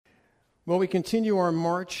Well, we continue our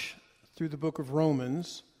march through the book of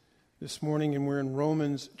Romans this morning, and we're in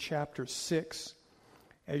Romans chapter 6.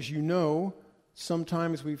 As you know,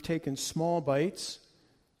 sometimes we've taken small bites,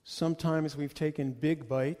 sometimes we've taken big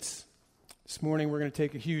bites. This morning we're going to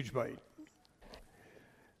take a huge bite.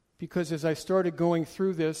 Because as I started going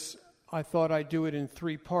through this, I thought I'd do it in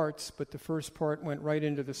 3 parts, but the first part went right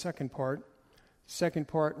into the second part. The second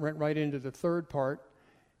part went right into the third part.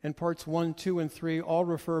 And parts 1, 2, and 3 all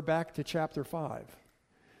refer back to chapter 5.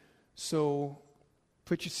 So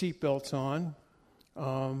put your seatbelts on.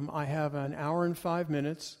 I have an hour and 5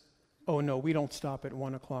 minutes. Oh, no, we don't stop at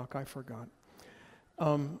 1 o'clock. I forgot.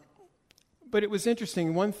 But it was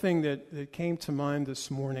interesting. One thing that came to mind this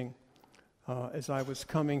morning as I was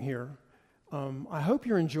coming here, I hope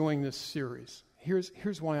you're enjoying this series.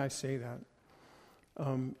 Here's why I say that.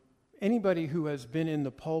 Anybody who has been in the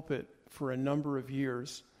pulpit for a number of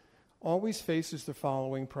years always faces the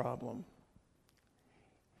following problem.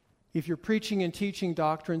 If you're preaching and teaching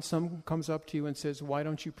doctrine, someone comes up to you and says, "Why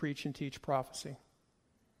don't you preach and teach prophecy?"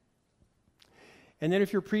 And then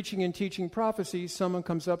if you're preaching and teaching prophecy, someone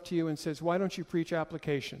comes up to you and says, "Why don't you preach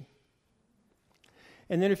application?"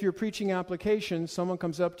 And then if you're preaching application, someone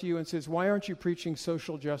comes up to you and says, "Why aren't you preaching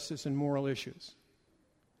social justice and moral issues?"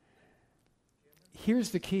 Here's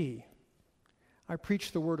the key. I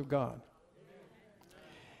preach the Word of God.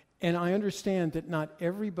 And I understand that not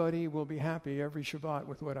everybody will be happy every Shabbat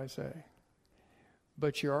with what I say.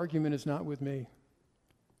 But your argument is not with me.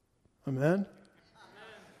 Amen?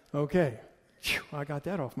 Okay. Whew, I got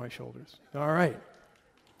that off my shoulders. All right.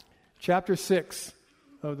 Chapter 6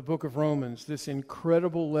 of the book of Romans, this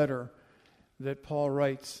incredible letter that Paul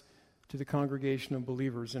writes to the congregation of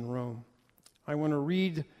believers in Rome. I want to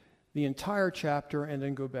read the entire chapter and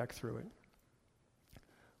then go back through it.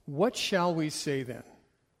 What shall we say then?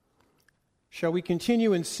 Shall we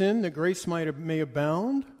continue in sin that grace may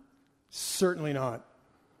abound? Certainly not.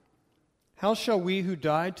 How shall we who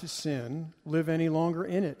died to sin live any longer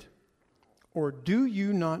in it? Or do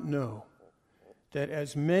you not know that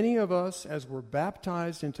as many of us as were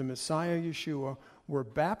baptized into Messiah Yeshua were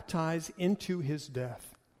baptized into his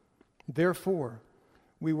death? Therefore,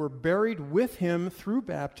 we were buried with him through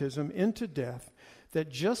baptism into death, that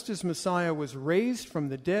just as Messiah was raised from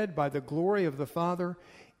the dead by the glory of the Father,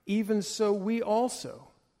 even so we also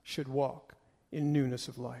should walk in newness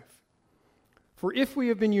of life. For if we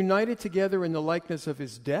have been united together in the likeness of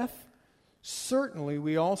his death, certainly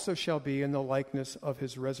we also shall be in the likeness of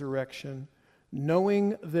his resurrection,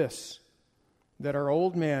 knowing this, that our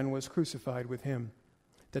old man was crucified with him,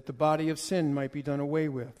 that the body of sin might be done away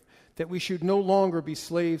with, that we should no longer be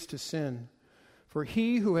slaves to sin. For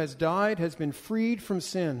he who has died has been freed from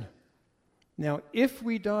sin. Now, if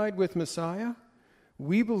we died with Messiah,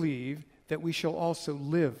 we believe that we shall also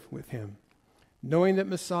live with him, knowing that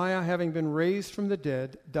Messiah, having been raised from the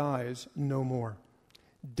dead, dies no more.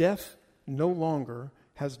 Death no longer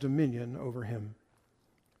has dominion over him.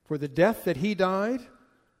 For the death that he died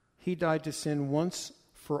to sin once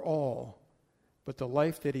for all. But the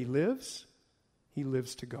life that he lives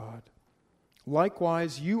to God.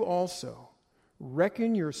 Likewise, you also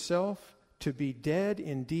reckon yourself to be dead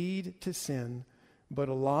indeed to sin, but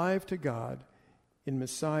alive to God in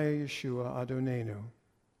Messiah Yeshua Adonenu,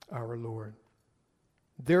 our Lord.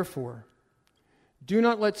 Therefore, do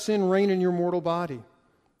not let sin reign in your mortal body,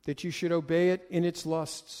 that you should obey it in its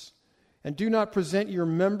lusts. And do not present your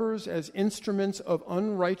members as instruments of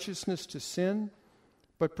unrighteousness to sin,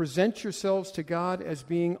 but present yourselves to God as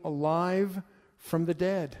being alive from the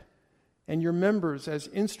dead, and your members as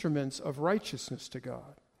instruments of righteousness to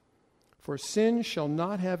God. For sin shall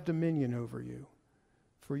not have dominion over you,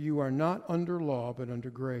 for you are not under law, but under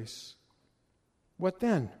grace. What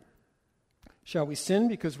then? Shall we sin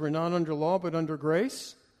because we're not under law, but under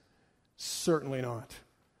grace? Certainly not.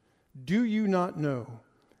 Do you not know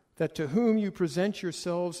that to whom you present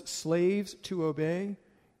yourselves slaves to obey,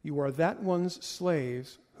 you are that one's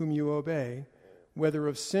slaves whom you obey, whether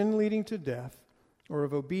of sin leading to death or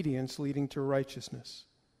of obedience leading to righteousness?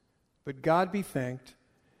 But God be thanked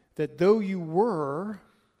that though you were,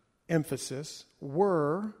 emphasis,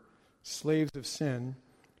 were slaves of sin,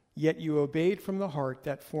 yet you obeyed from the heart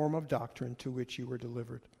that form of doctrine to which you were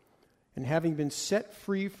delivered. And having been set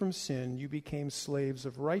free from sin, you became slaves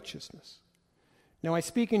of righteousness. Now I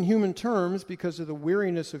speak in human terms because of the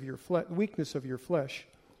weakness of your flesh.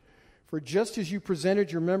 For just as you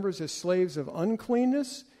presented your members as slaves of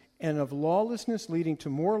uncleanness and of lawlessness leading to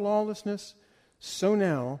more lawlessness, so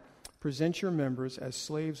now present your members as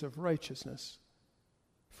slaves of righteousness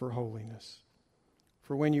for holiness.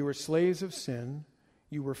 For when you were slaves of sin,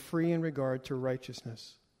 you were free in regard to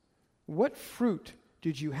righteousness. What fruit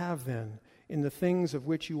did you have then in the things of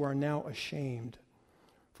which you are now ashamed?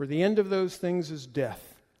 For the end of those things is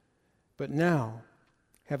death. But now,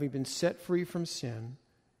 having been set free from sin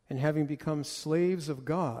and having become slaves of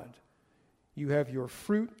God, you have your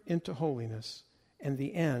fruit into holiness and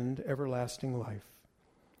the end everlasting life.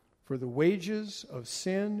 For the wages of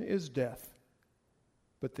sin is death,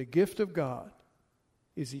 but the gift of God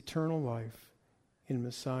is eternal life in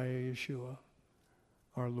Messiah Yeshua,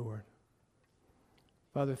 our Lord.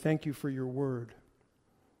 Father, thank you for your word.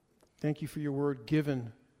 Thank you for your word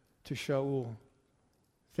given to Shaul.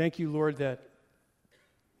 Thank you, Lord, that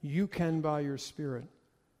you can, by your Spirit,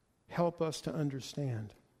 help us to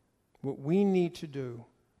understand what we need to do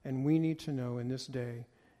and we need to know in this day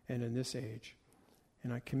and in this age.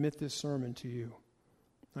 And I commit this sermon to you.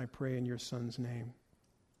 I pray in your Son's name.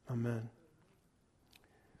 Amen.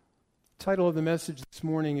 The title of the message this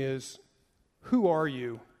morning is, Who Are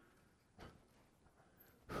You?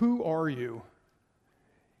 Who are you?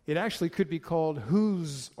 It actually could be called,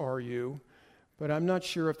 Whose Are You? But I'm not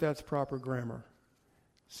sure if that's proper grammar.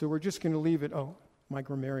 So we're just going to leave it, my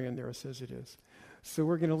grammarian there says it is. So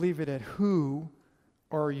we're going to leave it at who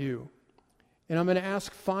are you? And I'm going to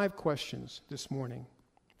ask 5 questions this morning.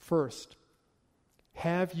 First,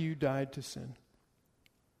 have you died to sin?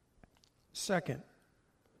 Second,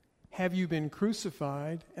 have you been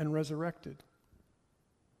crucified and resurrected?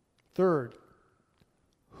 Third,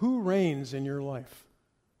 who reigns in your life?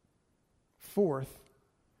 Fourth,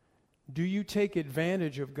 do you take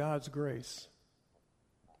advantage of God's grace?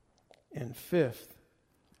 And fifth,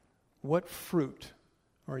 what fruit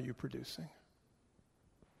are you producing?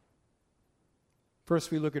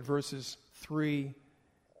 First, we look at verses 3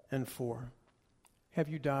 and 4. Have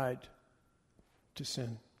you died to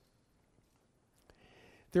sin?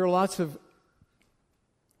 There are lots of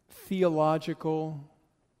theological,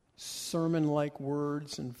 sermon-like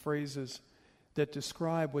words and phrases that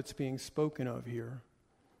describe what's being spoken of here.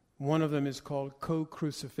 One of them is called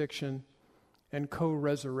co-crucifixion and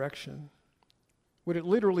co-resurrection. What it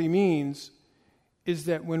literally means is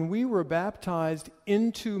that when we were baptized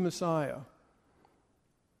into Messiah,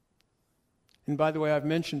 and by the way, I've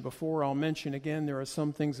mentioned before, I'll mention again, there are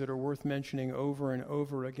some things that are worth mentioning over and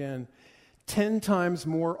over again. 10 times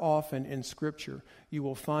more often in Scripture, you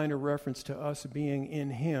will find a reference to us being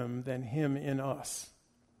in Him than Him in us.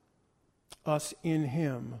 Us in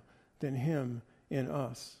Him than Him in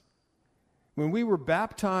us. When we were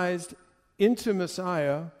baptized into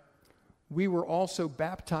Messiah, we were also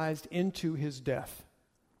baptized into His death.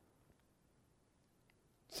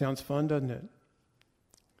 Sounds fun, doesn't it?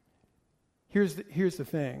 Here's the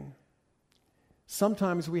thing.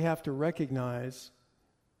 Sometimes we have to recognize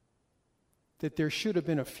that there should have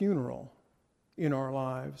been a funeral in our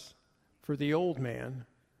lives for the old man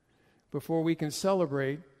before we can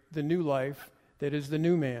celebrate the new life that is the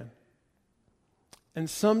new man. And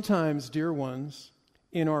sometimes, dear ones,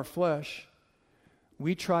 in our flesh,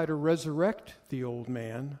 we try to resurrect the old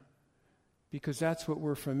man because that's what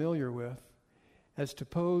we're familiar with, as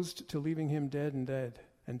opposed to leaving him dead and dead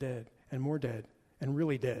and dead and more dead and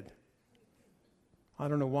really dead. I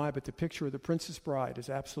don't know why, but the picture of the Princess Bride is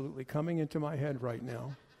absolutely coming into my head right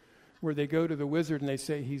now, where they go to the wizard and they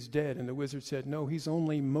say he's dead, and the wizard said, no, he's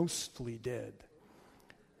only mostly dead.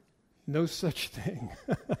 No such thing.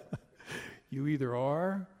 You either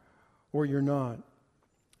are or you're not.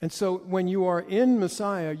 And so when you are in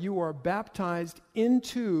Messiah, you are baptized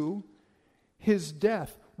into His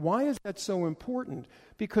death. Why is that so important?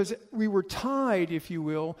 Because we were tied, if you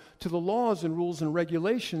will, to the laws and rules and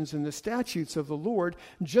regulations and the statutes of the Lord,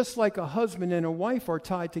 just like a husband and a wife are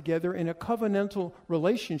tied together in a covenantal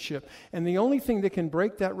relationship. And the only thing that can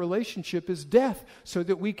break that relationship is death, so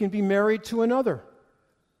that we can be married to another.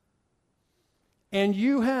 And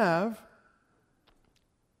you have,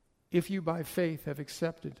 if you by faith have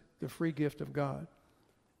accepted the free gift of God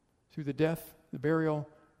through the death, the burial,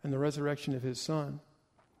 and the resurrection of His Son,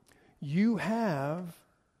 you have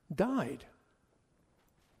died.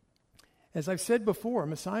 As I've said before,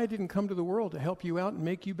 Messiah didn't come to the world to help you out and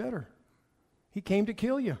make you better. He came to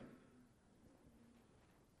kill you.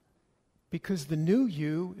 Because the new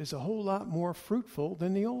you is a whole lot more fruitful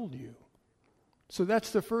than the old you. So that's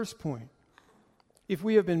the first point. If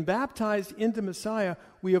we have been baptized into Messiah,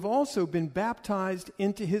 we have also been baptized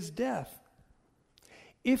into His death.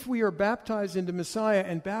 If we are baptized into Messiah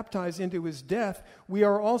and baptized into His death, we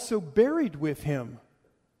are also buried with Him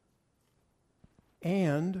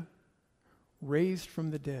and raised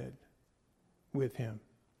from the dead with Him.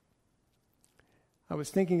 I was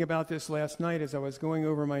thinking about this last night as I was going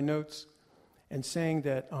over my notes, and saying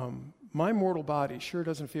that my mortal body sure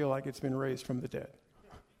doesn't feel like it's been raised from the dead.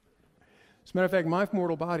 As a matter of fact, my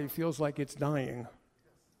mortal body feels like it's dying.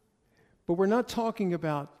 But we're not talking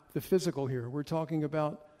about the physical here. We're talking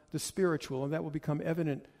about the spiritual, and that will become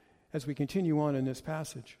evident as we continue on in this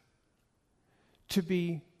passage. To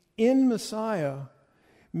be in Messiah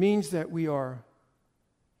means that we are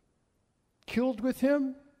killed with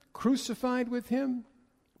him, crucified with him,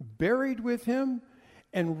 buried with him,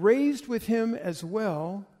 and raised with him as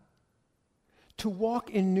well to walk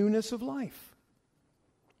in newness of life.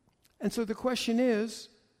 And so the question is,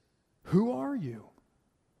 who are you?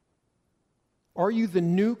 Are you the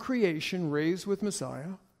new creation raised with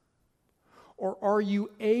Messiah? Or are you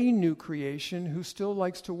a new creation who still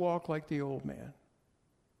likes to walk like the old man?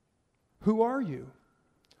 Who are you?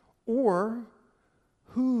 Or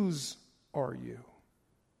whose are you?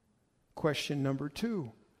 Question number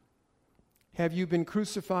 2. Have you been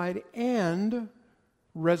crucified and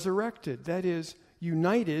resurrected? That is,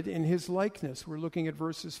 united in his likeness. We're looking at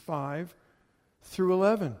verses 5 through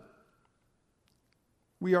 11.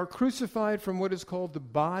 We are crucified from what is called the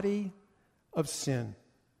body of sin.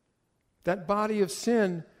 That body of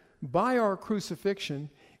sin, by our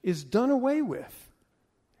crucifixion, is done away with.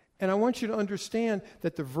 And I want you to understand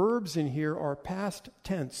that the verbs in here are past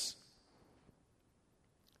tense.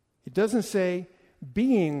 It doesn't say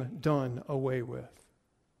being done away with.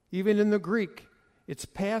 Even in the Greek, it's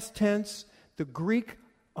past tense. The Greek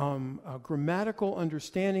grammatical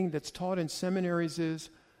understanding that's taught in seminaries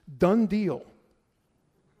is done deal.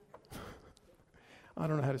 I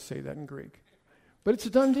don't know how to say that in Greek, but it's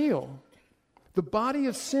a done deal. The body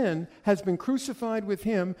of sin has been crucified with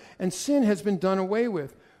him, and sin has been done away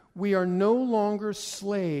with. We are no longer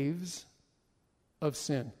slaves of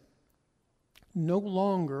sin. No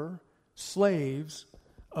longer slaves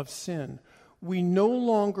of sin. We no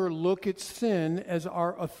longer look at sin as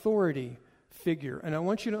our authority figure. And I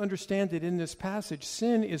want you to understand that in this passage,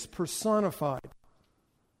 sin is personified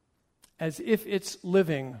as if it's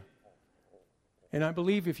living. And I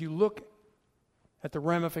believe if you look at the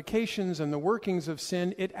ramifications and the workings of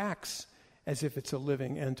sin, it acts as if it's a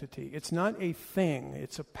living entity. It's not a thing,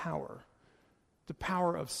 it's a power. The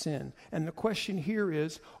power of sin. And the question here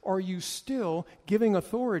is, are you still giving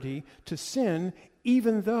authority to sin,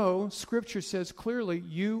 even though Scripture says clearly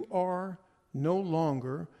you are no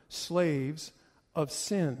longer slaves of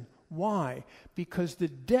sin? Why? Because the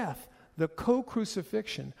death, the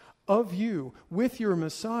co-crucifixion of you with your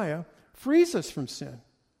Messiah frees us from sin.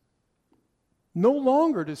 No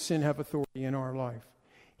longer does sin have authority in our life.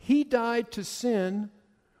 He died to sin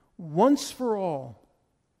once for all.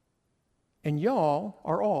 And y'all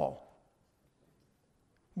are all.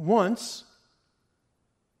 Once,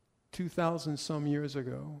 2,000 some years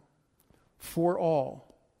ago, for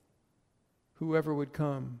all, whoever would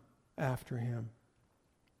come after him.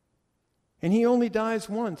 And he only dies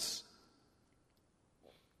once.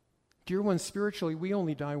 Dear ones, spiritually, we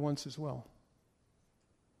only die once as well.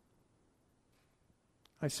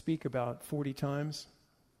 I speak about 40 times,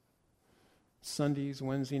 Sundays,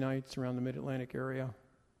 Wednesday nights around the Mid-Atlantic area.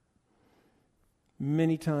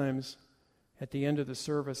 Many times at the end of the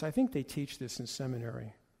service, I think they teach this in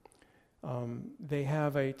seminary. They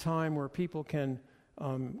have a time where people can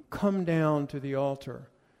come down to the altar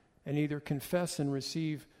and either confess and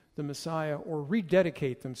receive the Messiah or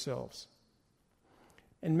rededicate themselves.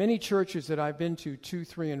 In many churches that I've been to 2,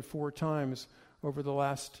 3, and 4 times over the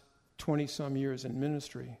last 20-some years in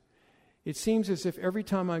ministry, it seems as if every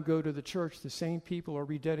time I go to the church, the same people are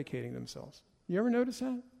rededicating themselves. You ever notice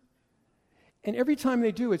that? And every time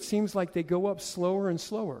they do, it seems like they go up slower and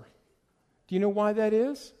slower. Do you know why that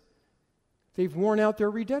is? They've worn out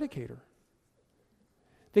their rededicator.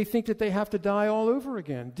 They think that they have to die all over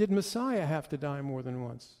again. Did Messiah have to die more than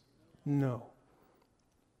once? No.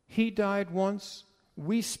 He died once.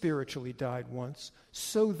 We spiritually died once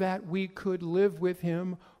so that we could live with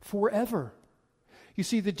him forever. You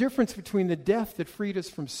see, the difference between the death that freed us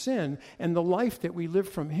from sin and the life that we live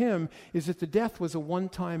from him is that the death was a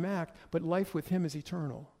one-time act, but life with him is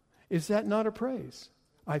eternal. Is that not a praise?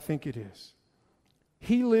 I think it is.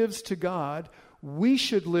 He lives to God. We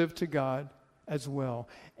should live to God as well.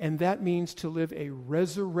 And that means to live a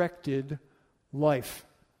resurrected life.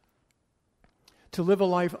 To live a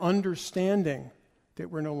life understanding that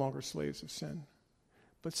we're no longer slaves of sin,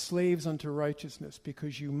 but slaves unto righteousness,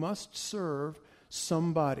 because you must serve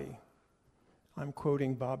somebody. I'm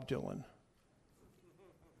quoting Bob Dylan.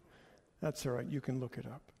 That's all right. You can look it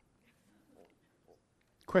up.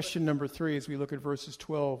 Question number 3 as we look at verses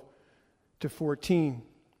 12 to 14.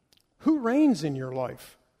 Who reigns in your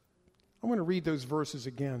life? I want to read those verses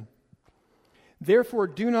again. Therefore,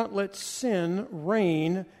 do not let sin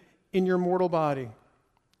reign in your mortal body.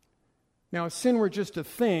 Now, if sin were just a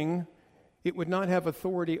thing, it would not have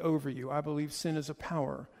authority over you. I believe sin is a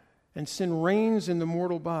power, and sin reigns in the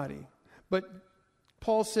mortal body. But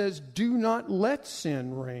Paul says, do not let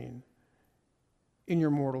sin reign in your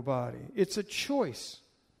mortal body. It's a choice.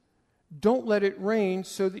 Don't let it reign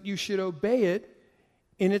so that you should obey it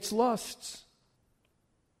in its lusts.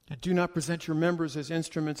 Do not present your members as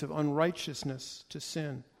instruments of unrighteousness to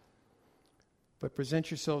sin, but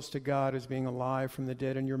present yourselves to God as being alive from the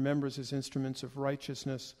dead, and your members as instruments of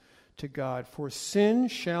righteousness to God. For sin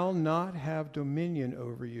shall not have dominion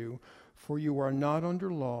over you, for you are not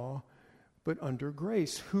under law, but under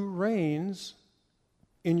grace. Who reigns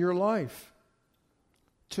in your life?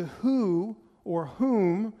 To who or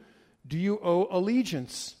whom do you owe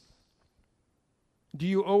allegiance? Do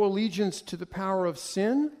you owe allegiance to the power of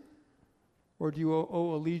sin? Or do you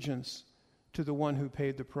owe allegiance to the one who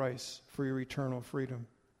paid the price for your eternal freedom?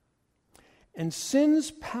 And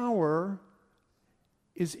sin's power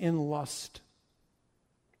is in lust.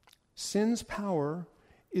 Sin's power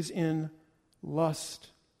is in lust.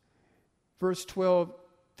 Verse 12,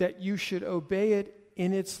 that you should obey it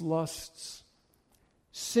in its lusts.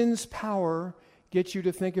 Sin's power gets you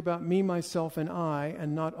to think about me, myself, and I,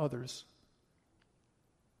 and not others.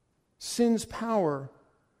 Sin's power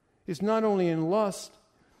is not only in lust,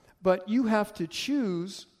 but you have to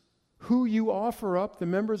choose who you offer up the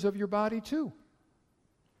members of your body to.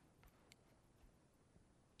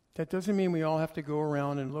 That doesn't mean we all have to go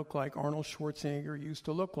around and look like Arnold Schwarzenegger used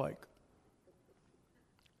to look like.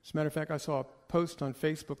 As a matter of fact, I saw a post on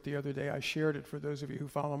Facebook the other day. I shared it for those of you who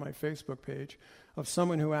follow my Facebook page, of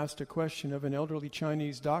someone who asked a question of an elderly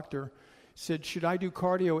Chinese doctor. Said, should I do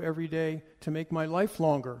cardio every day to make my life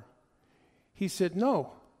longer? He said,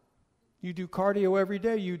 no. You do cardio every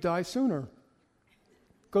day, you die sooner.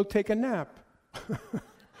 Go take a nap.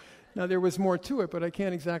 Now, there was more to it, but I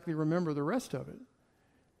can't exactly remember the rest of it.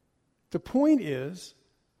 The point is,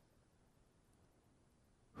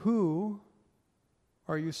 who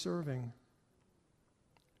are you serving?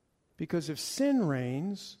 Because if sin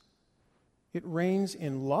reigns, it reigns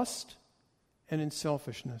in lust and in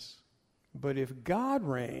selfishness. But if God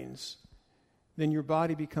reigns, then your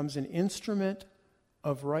body becomes an instrument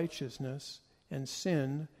of righteousness, and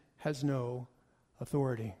sin has no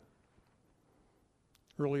authority.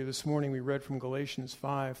 Earlier this morning, we read from Galatians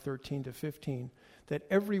 5:13-15, that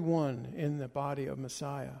everyone in the body of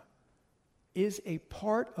Messiah is a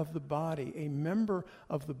part of the body, a member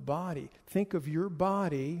of the body. Think of your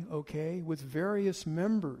body, okay, with various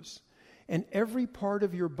members. And every part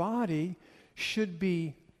of your body should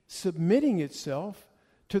be submitting itself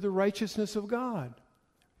to the righteousness of God.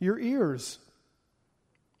 Your ears.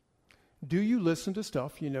 Do you listen to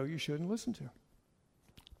stuff you know you shouldn't listen to?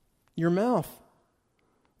 Your mouth.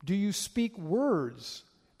 Do you speak words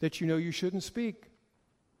that you know you shouldn't speak?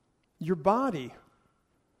 Your body.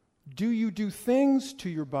 Do you do things to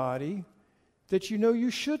your body that you know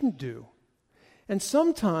you shouldn't do? And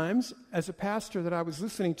sometimes, as a pastor that I was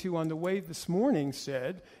listening to on the way this morning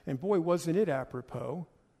said, and boy, wasn't it apropos,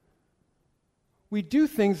 we do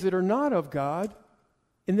things that are not of God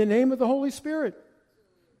in the name of the Holy Spirit.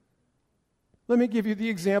 Let me give you the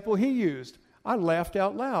example he used. I laughed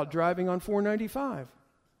out loud driving on 495.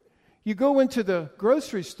 You go into the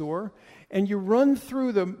grocery store and you run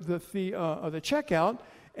through the checkout,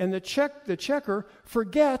 and the checker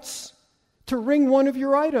forgets to ring one of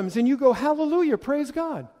your items, and you go, hallelujah, praise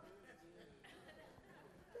God.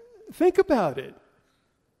 Think about it.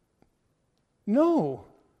 No,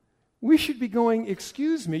 we should be going,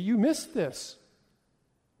 excuse me, you missed this.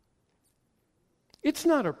 It's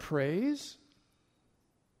not a praise.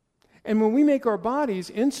 And when we make our bodies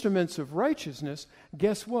instruments of righteousness,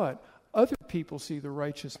 guess what? Other people see the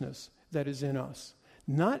righteousness that is in us.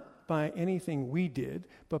 Not by anything we did,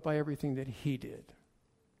 but by everything that he did.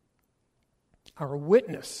 Our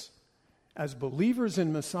witness as believers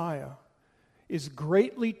in Messiah is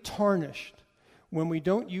greatly tarnished when we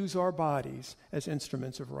don't use our bodies as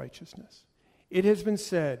instruments of righteousness. It has been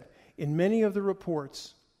said in many of the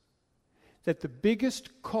reports that the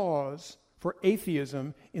biggest cause for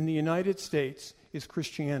atheism in the United States is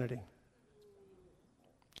Christianity.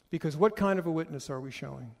 Because what kind of a witness are we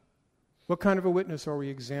showing? What kind of a witness are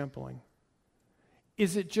we exempling?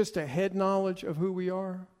 Is it just a head knowledge of who we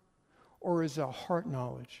are? Or is it a heart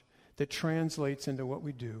knowledge that translates into what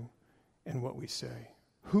we do and what we say?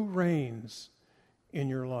 Who reigns in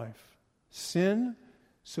your life? Sin,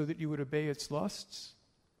 so that you would obey its lusts?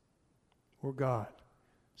 Or God,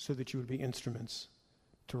 so that you would be instruments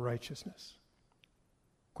to righteousness?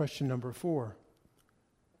 Question number 4.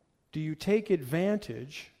 Do you take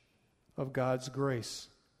advantage of God's grace?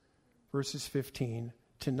 Verses 15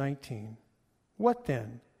 to 19. What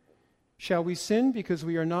then? Shall we sin because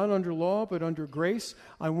we are not under law but under grace?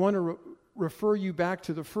 I want to refer you back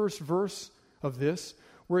to the first verse of this,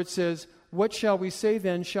 where it says, what shall we say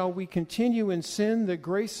then? Shall we continue in sin that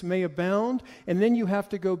grace may abound? And then you have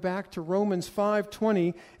to go back to Romans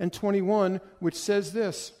 5:20 and 21, which says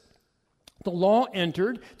this, the law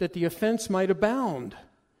entered that the offense might abound.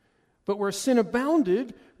 But where sin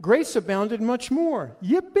abounded, grace abounded much more.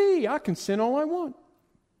 Yippee, I can sin all I want.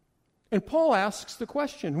 And Paul asks the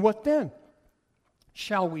question, what then?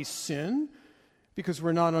 Shall we sin because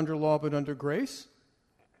we're not under law but under grace?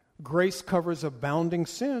 Grace covers abounding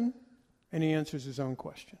sin. And he answers his own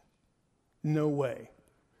question. No way.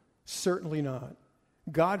 Certainly not.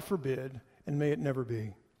 God forbid, and may it never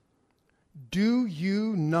be. Do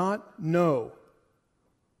you not know?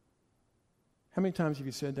 How many times have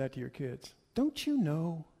you said that to your kids? Don't you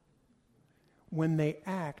know? When they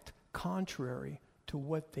act contrary to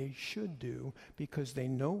what they should do because they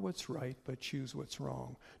know what's right but choose what's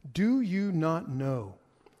wrong. Do you not know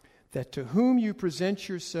that to whom you present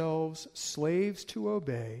yourselves slaves to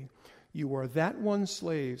obey, you are that one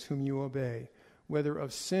slaves whom you obey, whether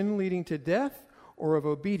of sin leading to death or of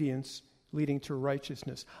obedience leading to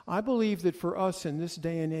righteousness. I believe that for us in this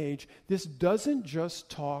day and age, this doesn't just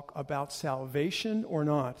talk about salvation or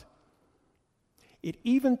not. It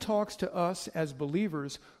even talks to us as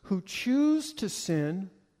believers who choose to sin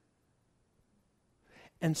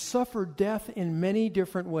and suffer death in many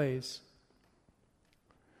different ways.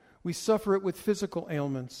 We suffer it with physical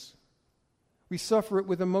ailments. We suffer it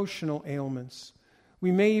with emotional ailments.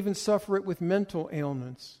 We may even suffer it with mental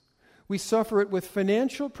ailments. We suffer it with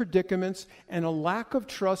financial predicaments and a lack of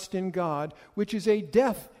trust in God, which is a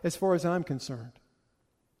death as far as I'm concerned.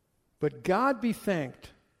 But God be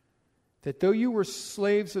thanked that though you were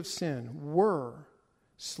slaves of sin,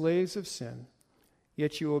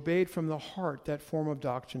 yet you obeyed from the heart that form of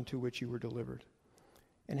doctrine to which you were delivered.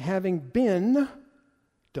 And having been,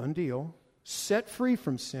 done deal, set free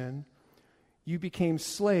from sin, you became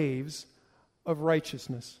slaves of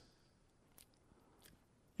righteousness.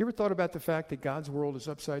 You ever thought about the fact that God's world is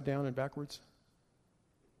upside down and backwards?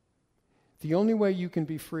 The only way you can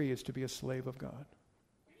be free is to be a slave of God.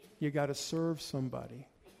 You got to serve somebody.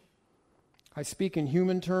 I speak in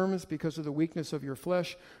human terms because of the weakness of your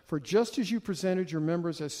flesh. For just as you presented your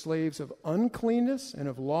members as slaves of uncleanness and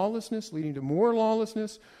of lawlessness, leading to more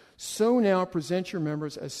lawlessness, so now present your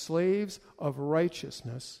members as slaves of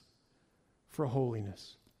righteousness for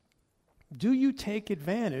holiness. Do you take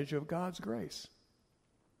advantage of God's grace?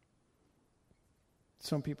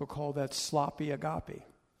 Some people call that sloppy agape.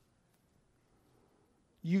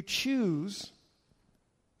 You choose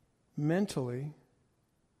mentally,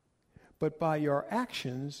 but by your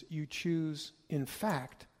actions, you choose, in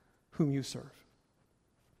fact, whom you serve.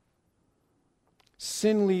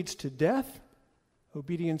 Sin leads to death.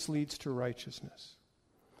 Obedience leads to righteousness.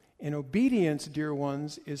 And obedience, dear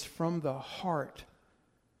ones, is from the heart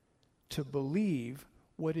to believe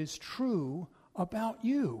what is true about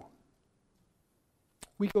you.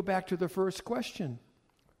 We go back to the first question.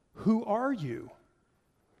 Who are you?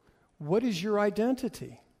 What is your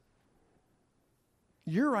identity?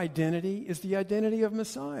 Your identity is the identity of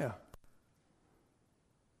Messiah.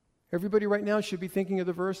 Everybody right now should be thinking of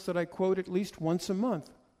the verse that I quote at least once a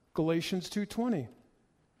month, Galatians 2:20.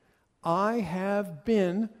 I have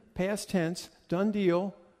been, past tense, done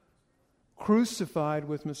deal, crucified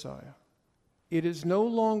with Messiah. It is no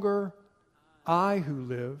longer I who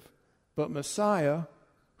live, but Messiah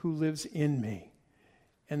who lives in me.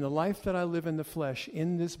 And the life that I live in the flesh,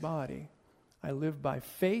 in this body, I live by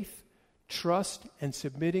faith, trust, and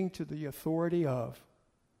submitting to the authority of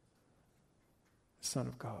the Son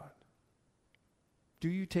of God. Do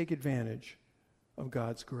you take advantage of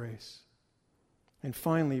God's grace? And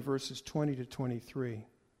finally, verses 20 to 23.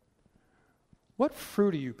 What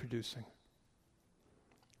fruit are you producing?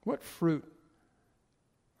 What fruit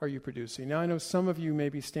are you producing? Now, I know some of you may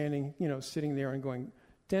be standing, sitting there and going,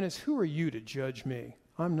 Dennis, who are you to judge me?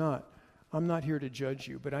 I'm not here to judge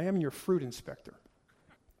you, but I am your fruit inspector.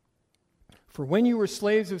 For when you were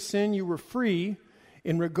slaves of sin, you were free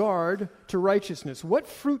in regard to righteousness. What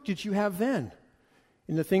fruit did you have then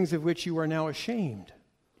in the things of which you are now ashamed?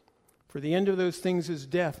 For the end of those things is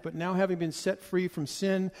death, but now having been set free from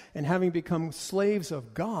sin and having become slaves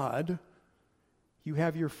of God, you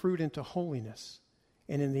have your fruit into holiness,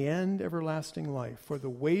 and in the end, everlasting life. For the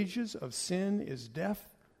wages of sin is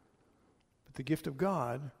death, but the gift of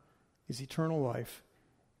God is eternal life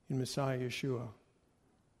in Messiah Yeshua,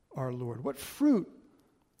 our Lord. What fruit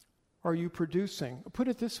are you producing? Put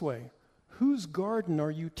it this way, whose garden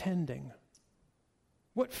are you tending?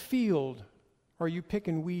 What field are you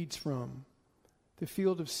picking weeds from? The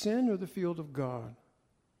field of sin or the field of God?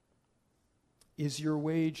 Is your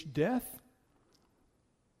wage death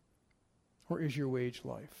or is your wage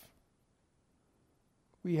life?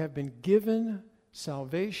 We have been given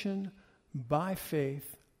salvation by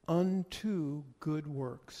faith unto good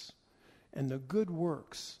works. And the good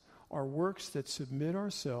works are works that submit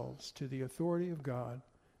ourselves to the authority of God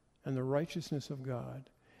and the righteousness of God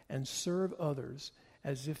and serve others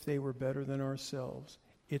as if they were better than ourselves.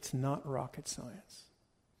 It's not rocket science.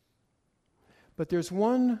 But there's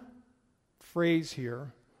one phrase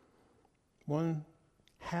here, one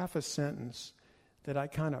half a sentence that I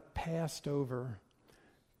kind of passed over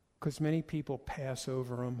because many people pass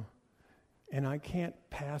over them, and I can't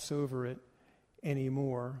pass over it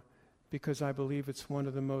anymore because I believe it's one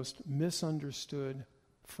of the most misunderstood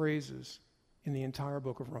phrases in the entire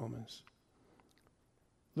book of Romans.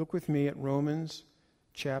 Look with me at Romans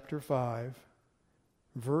chapter 5,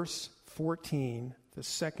 verse 14, the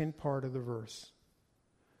second part of the verse.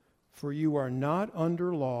 For you are not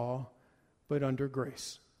under law, but under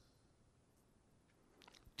grace.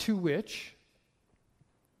 To which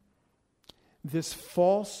this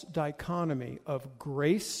false dichotomy of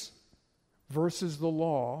grace versus the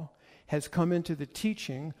law has come into the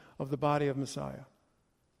teaching of the body of Messiah.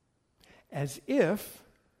 As if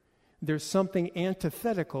there's something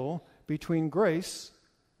antithetical between grace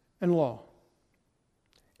and law.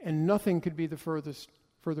 And nothing could be further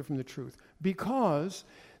from the truth. Because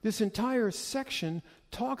this entire section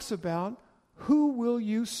talks about who will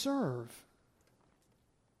you serve.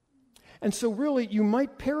 And so really, you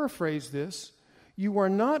might paraphrase this. You are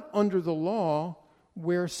not under the law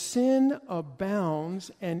where sin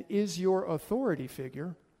abounds and is your authority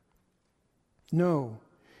figure. No,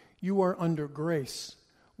 you are under grace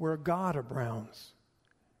where God abounds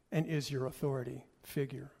and is your authority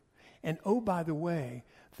figure. And oh, by the way,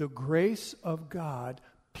 the grace of God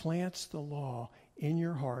plants the law in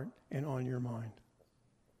your heart and on your mind.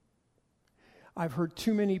 I've heard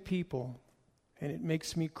too many people, and it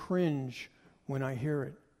makes me cringe when I hear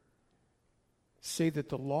it, say that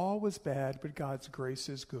the law was bad, but God's grace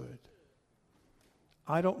is good.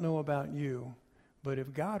 I don't know about you, but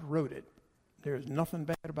if God wrote it, there's nothing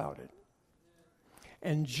bad about it.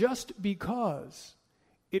 And just because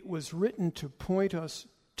it was written to point us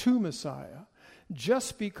to Messiah,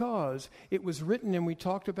 just because it was written, and we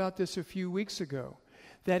talked about this a few weeks ago,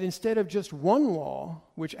 that instead of just one law,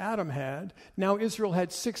 which Adam had, now Israel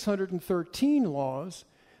had 613 laws,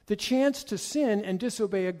 the chance to sin and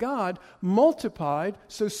disobey a God multiplied,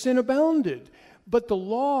 so sin abounded. But the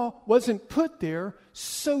law wasn't put there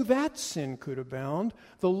so that sin could abound.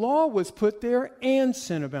 The law was put there and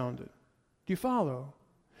sin abounded. Do you follow?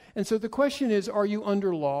 And so the question is, are you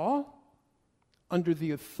under law, under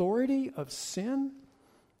the authority of sin,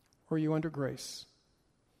 or are you under grace,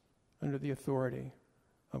 under the authority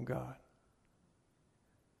of God?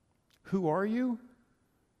 Who are you?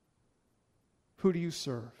 Who do you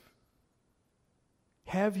serve?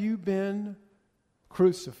 Have you been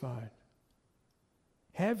crucified?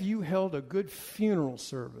 Have you held a good funeral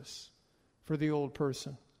service for the old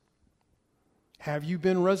person? Have you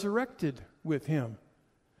been resurrected with him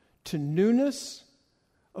to newness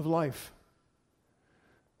of life?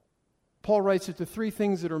 Paul writes that the three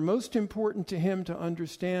things that are most important to him to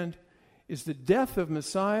understand is the death of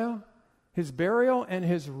Messiah, his burial, and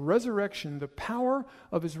his resurrection, the power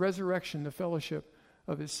of his resurrection, the fellowship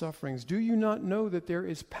of his sufferings. Do you not know that there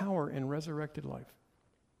is power in resurrected life?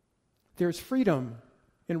 There's freedom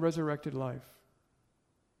in resurrected life.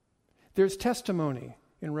 There's testimony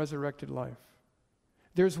in resurrected life.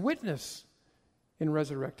 There's witness in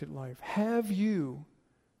resurrected life. Have you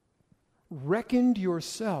reckoned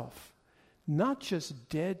yourself not just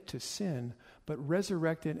dead to sin, but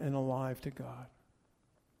resurrected and alive to God?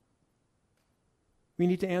 We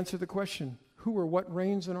need to answer the question, who or what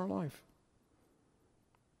reigns in our life?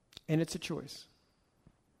 And it's a choice.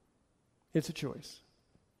 It's a choice.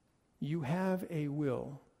 You have a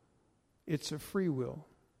will. It's a free will.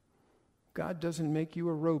 God doesn't make you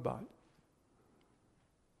a robot,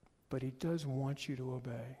 but he does want you to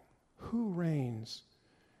obey. Who reigns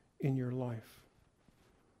in your life?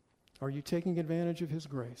 Are you taking advantage of his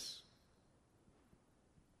grace?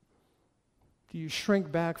 Do you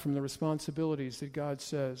shrink back from the responsibilities that God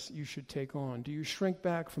says you should take on? Do you shrink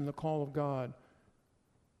back from the call of God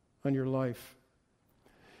on your life?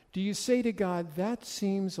 Do you say to God, that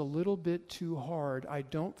seems a little bit too hard. I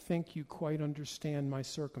don't think you quite understand my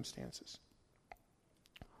circumstances?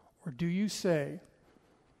 Or do you say,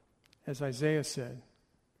 As Isaiah said,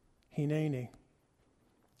 Hineni,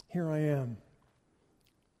 here I am,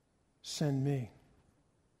 send me.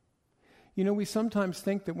 You know, we sometimes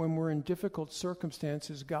think that when we're in difficult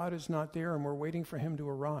circumstances, God is not there and we're waiting for him to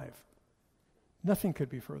arrive. Nothing could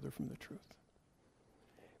be further from the truth.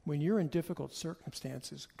 When you're in difficult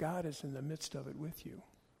circumstances, God is in the midst of it with you.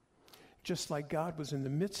 Just like God was in the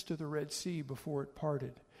midst of the Red Sea before it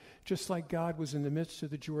parted. Just like God was in the midst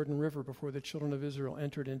of the Jordan River before the children of Israel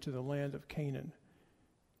entered into the land of Canaan.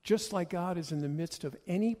 Just like God is in the midst of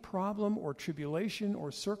any problem or tribulation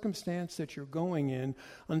or circumstance that you're going in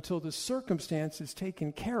until the circumstance is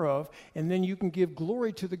taken care of, and then you can give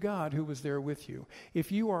glory to the God who was there with you.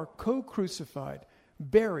 If you are co-crucified,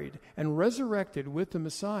 buried, and resurrected with the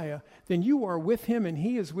Messiah, then you are with him and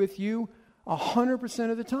he is with you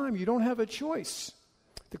 100% of the time. You don't have a choice.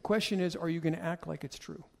 The question is, are you going to act like it's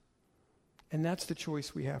true? And that's the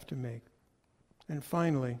choice we have to make. And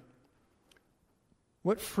finally,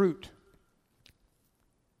 what fruit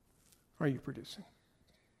are you producing?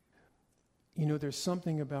 You know, there's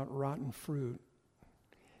something about rotten fruit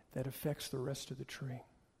that affects the rest of the tree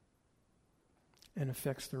and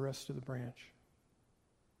affects the rest of the branch.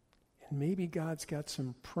 And maybe God's got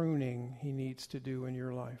some pruning he needs to do in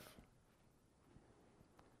your life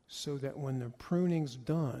so that when the pruning's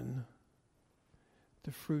done,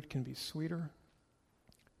 the fruit can be sweeter,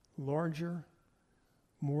 larger,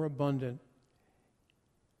 more abundant,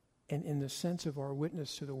 and in the sense of our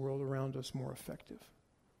witness to the world around us, more effective.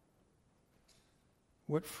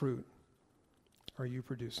 What fruit are you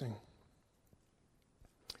producing?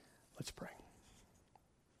 Let's pray.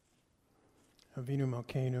 Avinu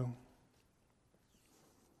Malkeinu,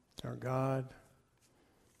 our God,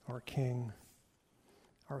 our King,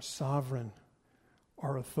 our Sovereign,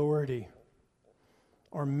 our Authority,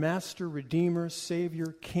 our Master, Redeemer,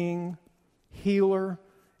 Savior, King, Healer,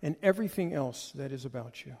 and everything else that is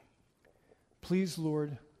about you. Please,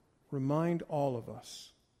 Lord, remind all of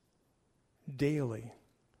us daily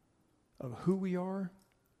of who we are,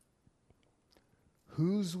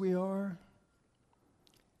 whose we are,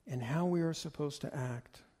 and how we are supposed to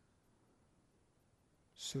act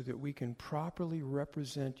so that we can properly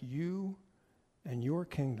represent you and your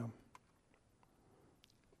kingdom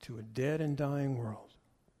to a dead and dying world.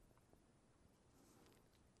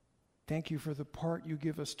 Thank you for the part you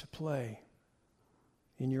give us to play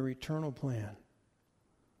in your eternal plan.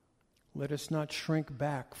 Let us not shrink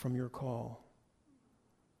back from your call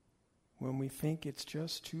when we think it's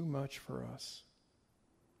just too much for us.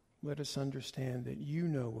 Let us understand that you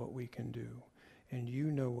know what we can do, and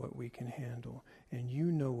you know what we can handle, and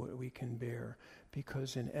you know what we can bear,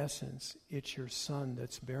 because in essence, it's your Son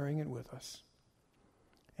that's bearing it with us.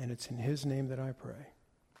 And it's in his name that I pray.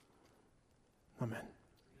 Amen.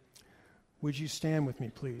 Would you stand with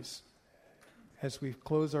me, please, as we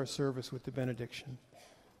close our service with the benediction?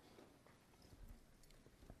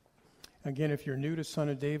 Again, if you're new to Son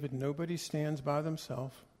of David, nobody stands by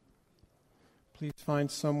themselves. Please find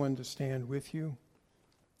someone to stand with you.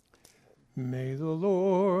 May the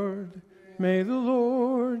Lord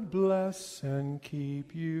bless and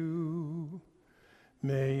keep you.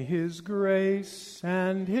 May his grace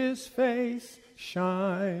and his face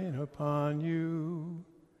shine upon you.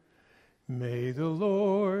 May the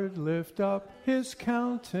Lord lift up his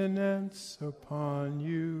countenance upon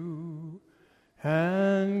you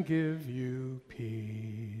and give you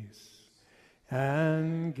peace.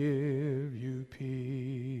 And give you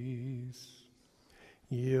peace.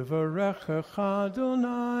 Yivarechecha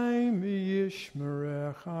Adonai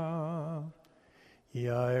miyishmerecha.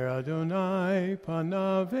 Yair Adonai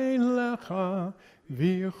panav elecha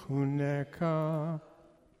v'yichuneka.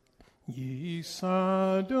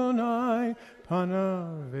 Yisa Adonai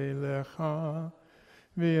panav elecha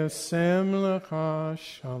v'yasem lecha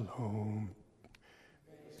shalom.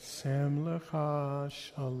 V'yasem lecha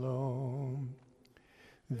shalom.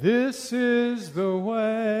 This is the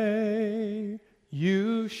way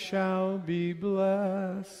you shall be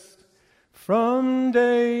blessed. From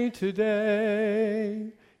day to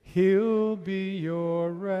day, he'll be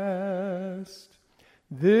your rest.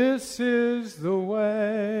 This is the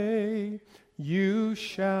way you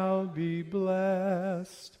shall be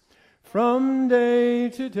blessed. From day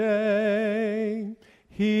to day,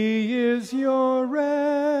 he is your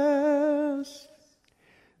rest.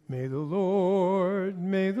 May the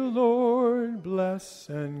Lord bless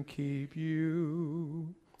and keep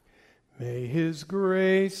you. May his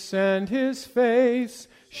grace and his face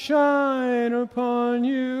shine upon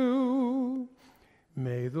you.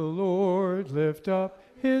 May the Lord lift up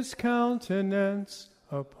his countenance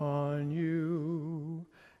upon you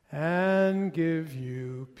and give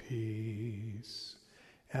you peace,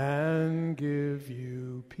 and give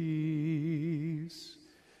you peace,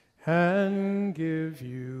 and give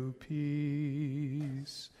you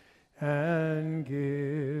peace, and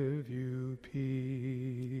give you peace.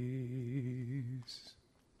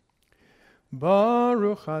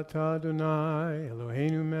 Baruch atah Adonai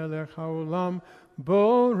Eloheinu melech haolam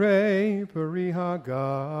borei peri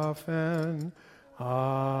hagafen.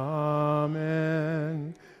 Amen.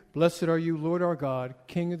 Blessed are you, Lord our God,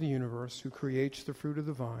 King of the universe, who creates the fruit of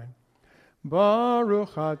the vine.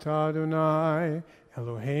 Baruch atah Adonai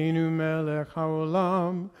Eloheinu melech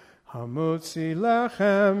haolam hamotzi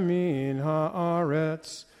lechem min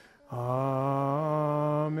haaretz.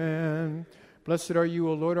 Amen. Blessed are you,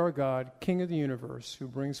 O Lord our God, King of the universe, who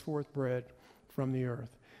brings forth bread from the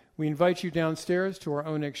earth. We invite you downstairs to our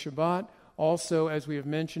Oneg Shabbat. Also, as we have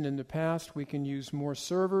mentioned in the past, we can use more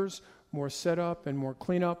servers, more setup, and more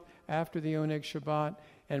cleanup after the Oneg Shabbat.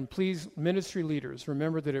 And please, ministry leaders,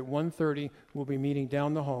 remember that at 1:30 we'll be meeting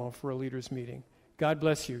down the hall for a leaders' meeting. God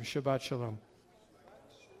bless you. Shabbat Shalom.